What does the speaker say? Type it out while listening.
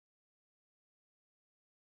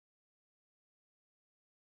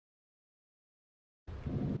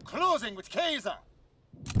Closing with Kaiser.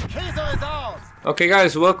 Kaiser is ours. Okay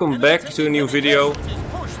guys, welcome back to a new video.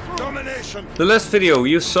 The last video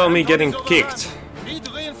you saw me getting kicked.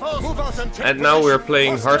 And now we're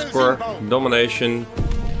playing hardcore domination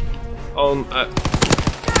on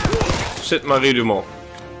Sint-Marie-du-Mont,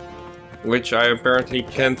 which I apparently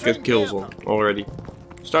can't get kills on already.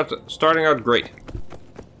 Starting out great.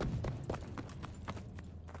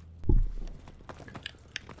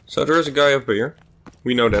 So there's a guy up here.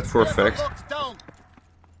 We know that for a fact.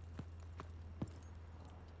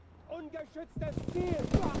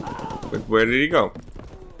 But where did he go?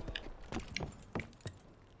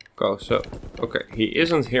 Okay, he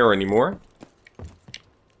isn't here anymore.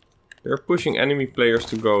 They're pushing enemy players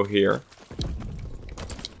to go here.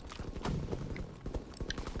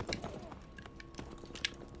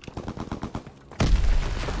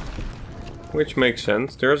 Which makes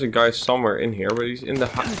sense. There's a guy somewhere in here, but he's in the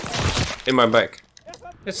in my back.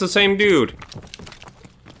 It's the same dude.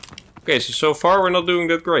 Okay, so far we're not doing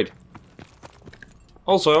that great.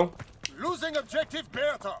 Also, losing objective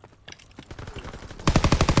Bertha.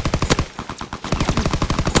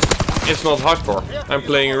 It's not hardcore. I'm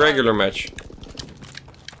playing a regular match.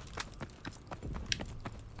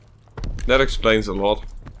 That explains a lot.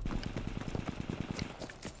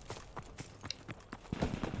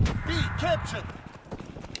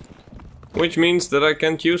 Which means that I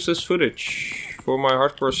can't use this footage for my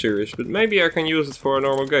hardcore series, but maybe I can use it for a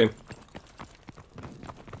normal game.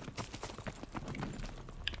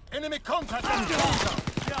 Enemy contact.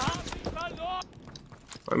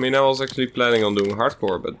 I mean, I was actually planning on doing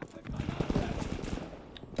hardcore, but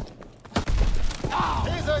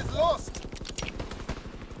is lost.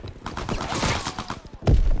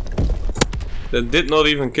 That did not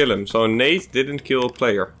even kill him, so Nate didn't kill a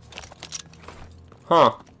player.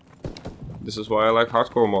 Huh. This is why I like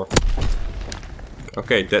hardcore more.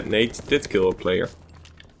 Okay, that Nate did kill a player.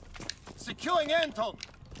 Securing Anton.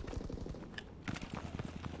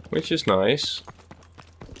 Which is nice.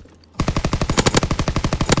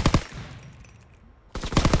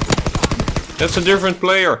 That's a different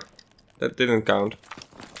player. That didn't count.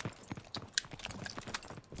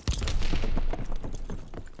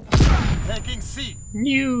 Taking C.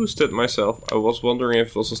 Used it myself. I was wondering if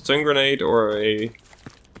it was a stun grenade or a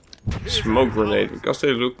smoke grenade, because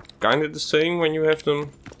they look kind of the same when you have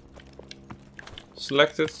them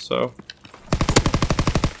selected, so.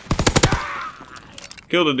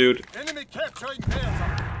 Kill the dude. Enemy capturing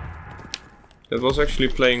Bertha. That was actually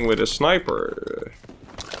playing with a sniper.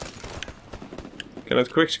 Can it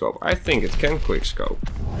quickscope? I think it can quickscope.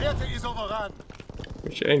 Bertha is overrun.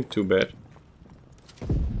 Which ain't too bad.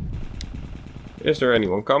 Is there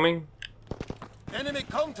anyone coming? Enemy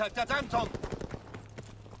contact at Anton.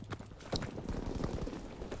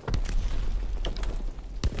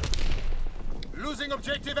 Losing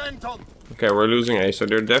objective Anton. Okay, we're losing A, so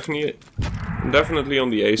they're definitely on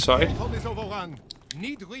the A side. Anton is overrun.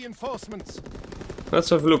 Need reinforcements. Let's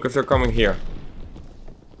have a look if they're coming here.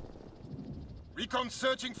 Recon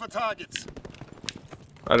searching for targets.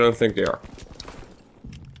 I don't think they are.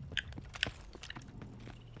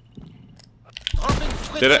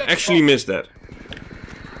 Did I actually miss that?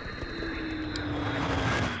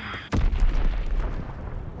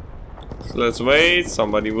 So let's wait,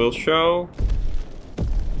 somebody will show.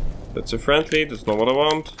 That's a friendly, that's not what I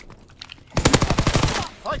want.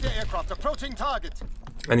 Fighter aircraft approaching target.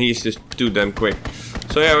 And he's just too damn quick.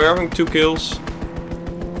 So yeah, we're having 2 kills.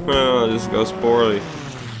 This goes poorly.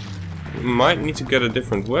 We might need to get a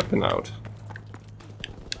different weapon out.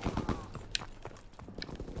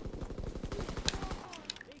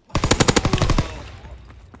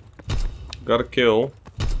 Got a kill.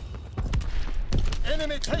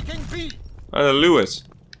 Enemy taking B. And a Lewis.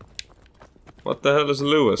 What the hell is a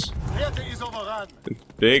Lewis? Bertha is overrun. It's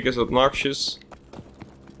big, it's obnoxious.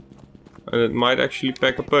 And it might actually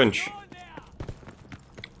pack a punch.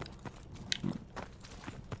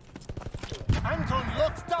 Anton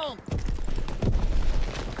locked down.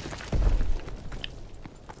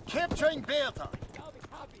 Capturing Bertha.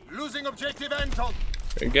 Losing objective Anton.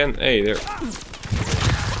 Again, hey there.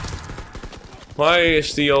 Why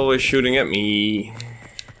is he always shooting at me?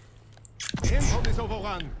 Anton is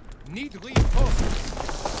overrun. Need reinforcements.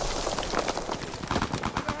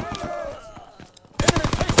 Enemy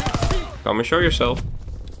taking C. Come and show yourself.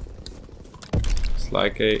 It's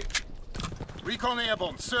like a Recon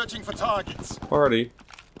airborne searching for targets. party.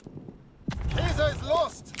 Kaiser is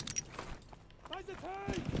lost.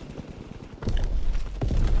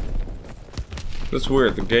 That's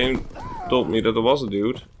weird. The game told me that there was a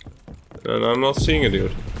dude. And I'm not seeing a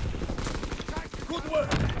dude. Good work.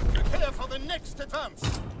 Prepare for the next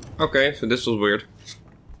advance. Okay, so this was weird.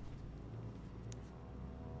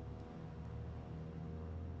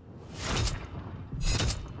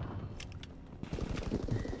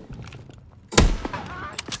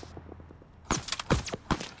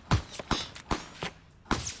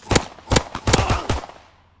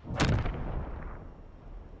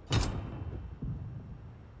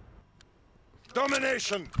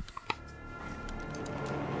 Domination.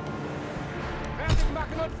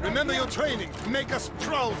 Remember your training. Make us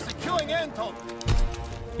proud. Securing Anton.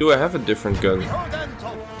 Do I have a different gun? Behold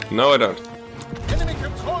Anton. No, I don't. Enemy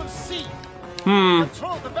control C. Hmm.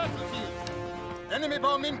 Control the battlefield. Enemy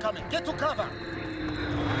bomb incoming. Get to cover.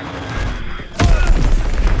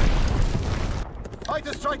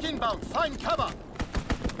 Fighter strike inbound. Find cover.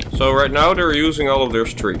 So right now they're using all of their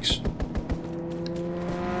streaks.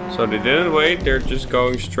 So they didn't wait, they're just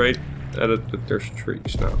going straight at it with their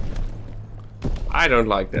streaks now. I don't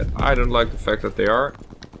like that. I don't like the fact that they are.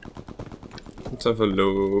 Let's have a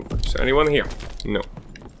look. Is there anyone here? No.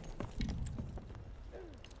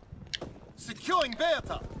 Securing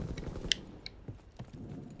Bertha.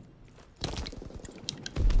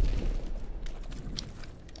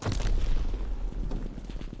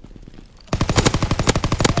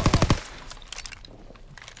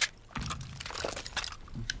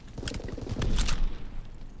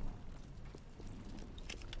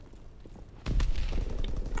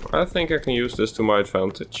 I think I can use this to my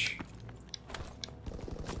advantage.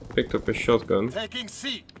 Picked up a shotgun. Taking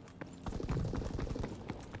C.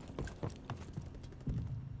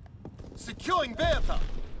 Securing Bertha.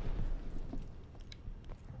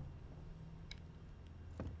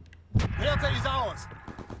 Bertha is ours.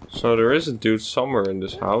 So there is a dude somewhere in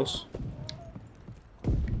this house.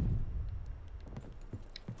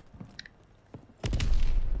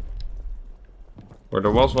 Or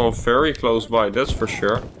there was one very close by, that's for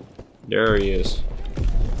sure. There he is.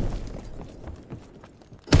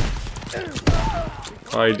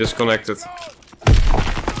 Oh, he disconnected.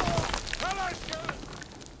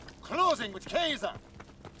 Closing with Kaiser.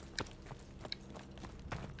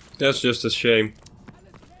 That's just a shame.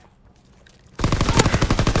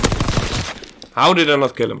 How did I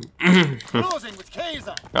not kill him? Closing with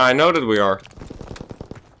Kaiser. I know that we are.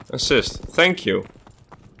 Assist. Thank you.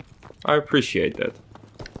 I appreciate that.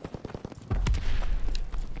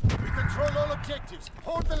 We control all objectives.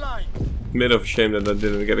 Hold the line. Bit of a shame that I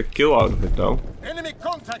didn't get a kill out of it though. Enemy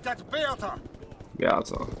contact at Bertha. Yeah,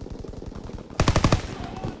 it's all.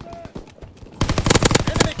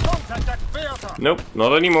 Enemy contact at Bertha. Nope,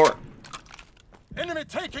 not anymore. Enemy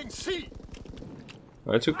taking C.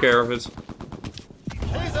 I took care of it.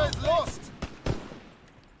 Kaiser is lost.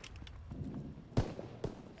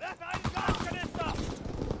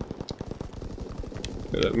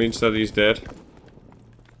 That means that he's dead.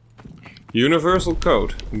 Universal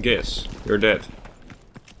code. Guess. You're dead.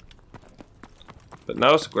 But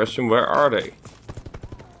now is the question, where are they?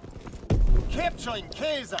 Capturing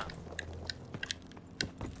Kaiser.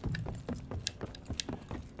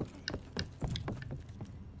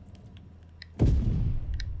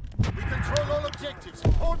 We control all objectives.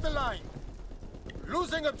 Hold the line.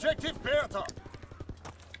 Losing objective Bertha.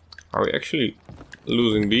 Are we actually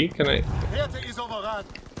losing B? Can I? Bertha is overrun.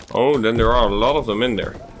 Oh, then there are a lot of them in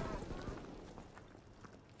there.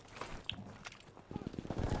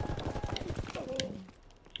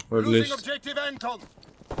 Or at Losing least, objective Anton.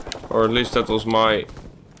 or at least that was my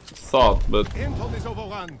thought, but Anton is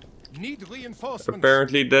overrun. Need reinforcements.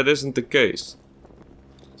 apparently that isn't the case.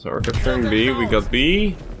 So we're capturing B, we got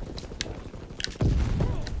B.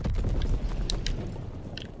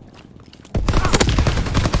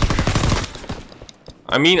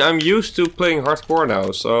 I mean, I'm used to playing hardcore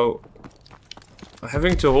now, so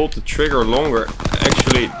having to hold the trigger longer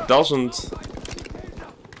actually doesn't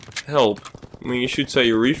help. I mean, you should say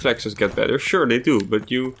your reflexes get better. Sure, they do,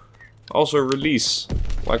 but you also release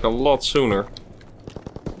like a lot sooner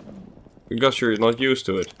because you're not used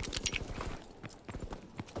to it.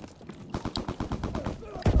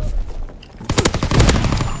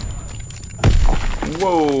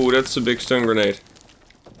 Whoa, that's a big stun grenade.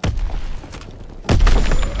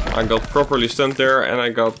 I got properly stunned there and I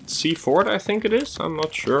got C4'd, I think it is. I'm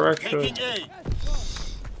not sure actually.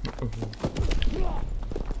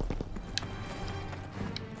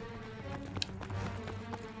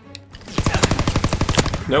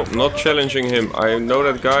 Nope, not challenging him. I know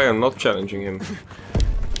that guy, I'm not challenging him.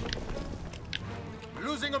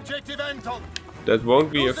 Losing objective Anton. That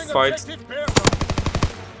won't be a fight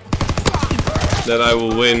that I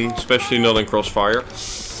will win, especially not in crossfire.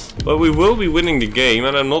 But we will be winning the game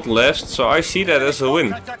and I'm not last, so I see that as a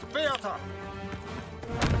win.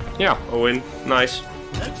 Yeah, a win. Nice.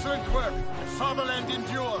 Excellent work. The fatherland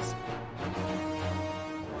endures.